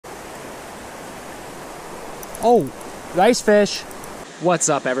Oh, nice fish. What's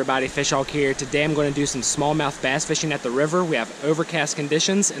up everybody, Fish Hawk here. Today I'm going to do some smallmouth bass fishing at the river. We have overcast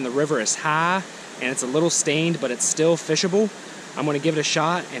conditions and the river is high and it's a little stained, but it's still fishable. I'm going to give it a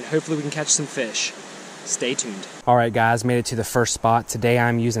shot and hopefully we can catch some fish. Stay tuned. All right guys, made it to the first spot. Today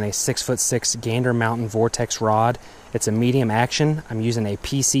I'm using a 6'6" Gander Mountain Vortex rod. It's a medium action. I'm using a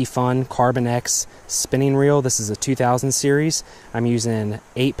PC Fun Carbon X spinning reel. This is a 2000 series. I'm using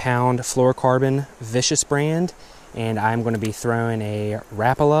 8-pound fluorocarbon Vicious brand. And I'm going to be throwing a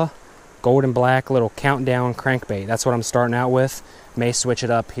Rapala golden black little countdown crankbait. That's what I'm starting out with. May switch it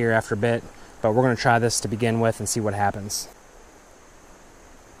up here after a bit, but we're going to try this to begin with and see what happens.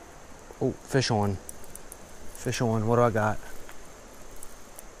 Oh, fish on. Fish on. What do I got?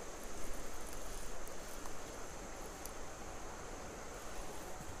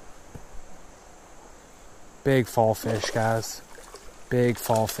 Big fall fish, guys. Big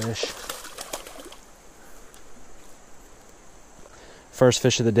fall fish. First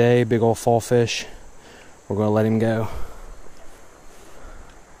fish of the day, big old fall fish. We're gonna let him go.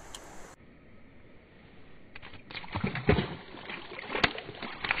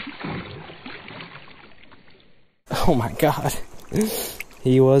 Oh my God,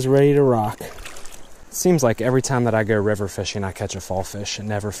 he was ready to rock. Seems like every time that I go river fishing, I catch a fall fish. It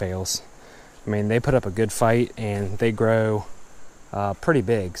never fails. I mean, they put up a good fight and they grow pretty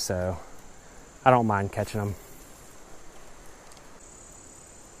big, so I don't mind catching them.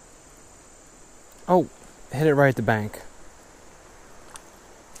 Oh, hit it right at the bank.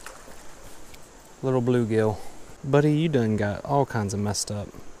 Little bluegill. Buddy, you done got all kinds of messed up.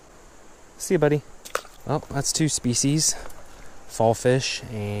 See you, buddy. Oh, that's two species. Fall fish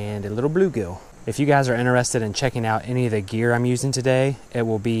and a little bluegill. If you guys are interested in checking out any of the gear I'm using today, it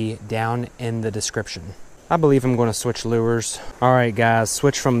will be down in the description. I believe I'm going to switch lures. All right, guys,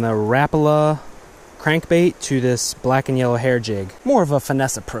 switch from the Rapala crankbait to this black and yellow hair jig. More of a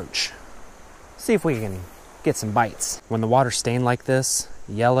finesse approach. See if we can get some bites. When the water's stained like this,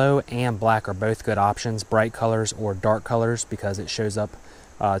 yellow and black are both good options, bright colors or dark colors, because it shows up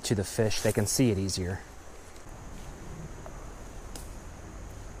to the fish. They can see it easier.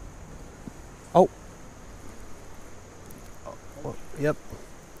 Oh. Oh, yep.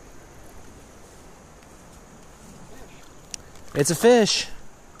 It's a fish.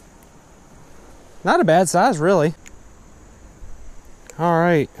 Not a bad size, really. All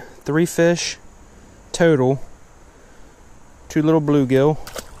right, 3 fish total, 2 little bluegill,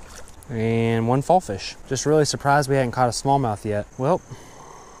 and 1 fall fish. Just really surprised we hadn't caught a smallmouth yet. Well,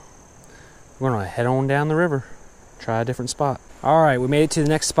 we're gonna head on down the river, try a different spot. All right, we made it to the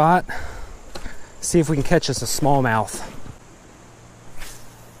next spot. See if we can catch us a smallmouth.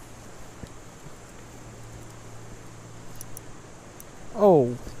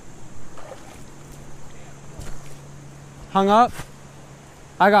 Oh. Hung up?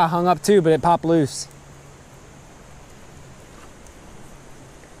 I got hung up too, but it popped loose.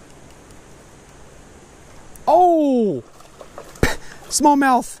 Oh!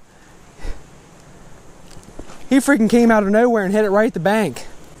 Smallmouth. He freaking came out of nowhere and hit it right at the bank.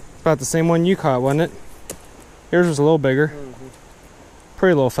 About the same one you caught, wasn't it? Yours was a little bigger.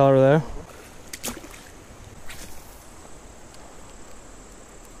 Pretty little fella though.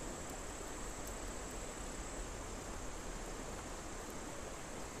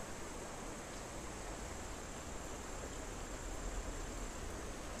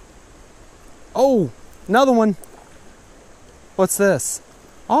 Oh, another one. What's this?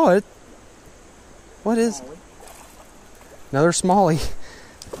 Oh, what is? Another smallie.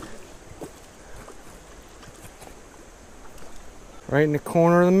 Right in the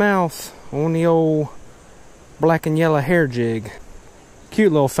corner of the mouth on the old black and yellow hair jig.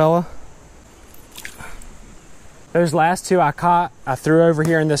 Cute little fella. Those last 2 I caught, I threw over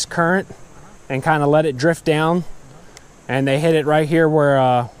here in this current and kind of let it drift down. And they hit it right here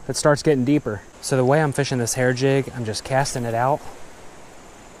where it starts getting deeper. So the way I'm fishing this hair jig, I'm just casting it out,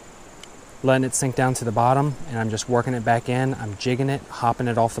 letting it sink down to the bottom, and I'm just working it back in. I'm jigging it, hopping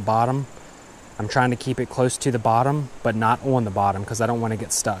it off the bottom. I'm trying to keep it close to the bottom, but not on the bottom because I don't want to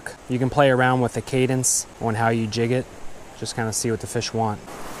get stuck. You can play around with the cadence on how you jig it. Just kind of see what the fish want.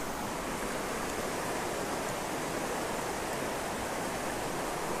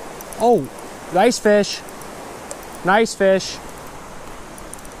 Oh, nice fish. Nice fish.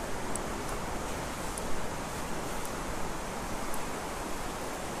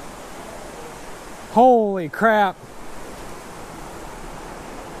 Holy crap.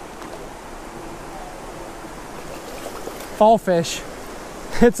 Fall fish.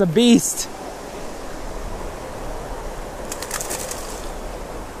 It's a beast.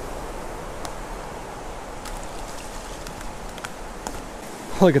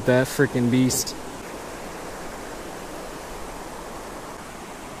 Look at that freaking beast.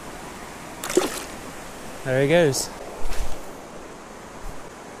 There he goes.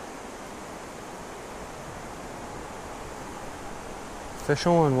 Fish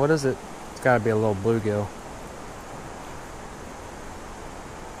on, what is it? It's gotta be a little bluegill.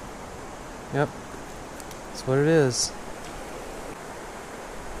 Yep, that's what it is.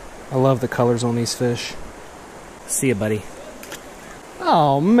 I love the colors on these fish. See ya, buddy.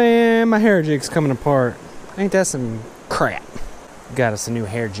 Oh man, my hair jig's coming apart. Ain't that some crap? Got us a new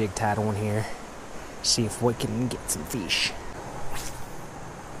hair jig tied on here. See if we can get some fish.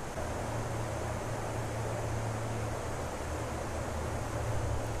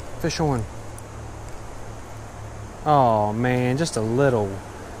 Fish on. Oh man, just a little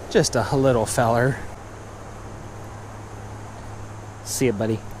feller. See ya,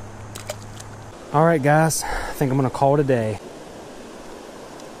 buddy. Alright guys, I think I'm gonna call it a day.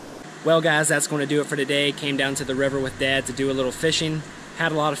 Well guys, that's going to do it for today. Came down to the river with Dad to do a little fishing.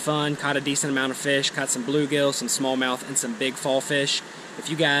 Had a lot of fun, caught a decent amount of fish, caught some bluegill, some smallmouth, and some big fall fish. If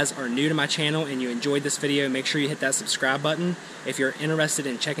you guys are new to my channel and you enjoyed this video, make sure you hit that subscribe button. If you're interested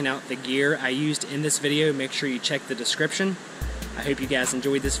in checking out the gear I used in this video, make sure you check the description. I hope you guys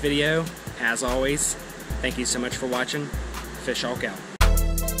enjoyed this video. As always, thank you so much for watching. Fish Hawk out.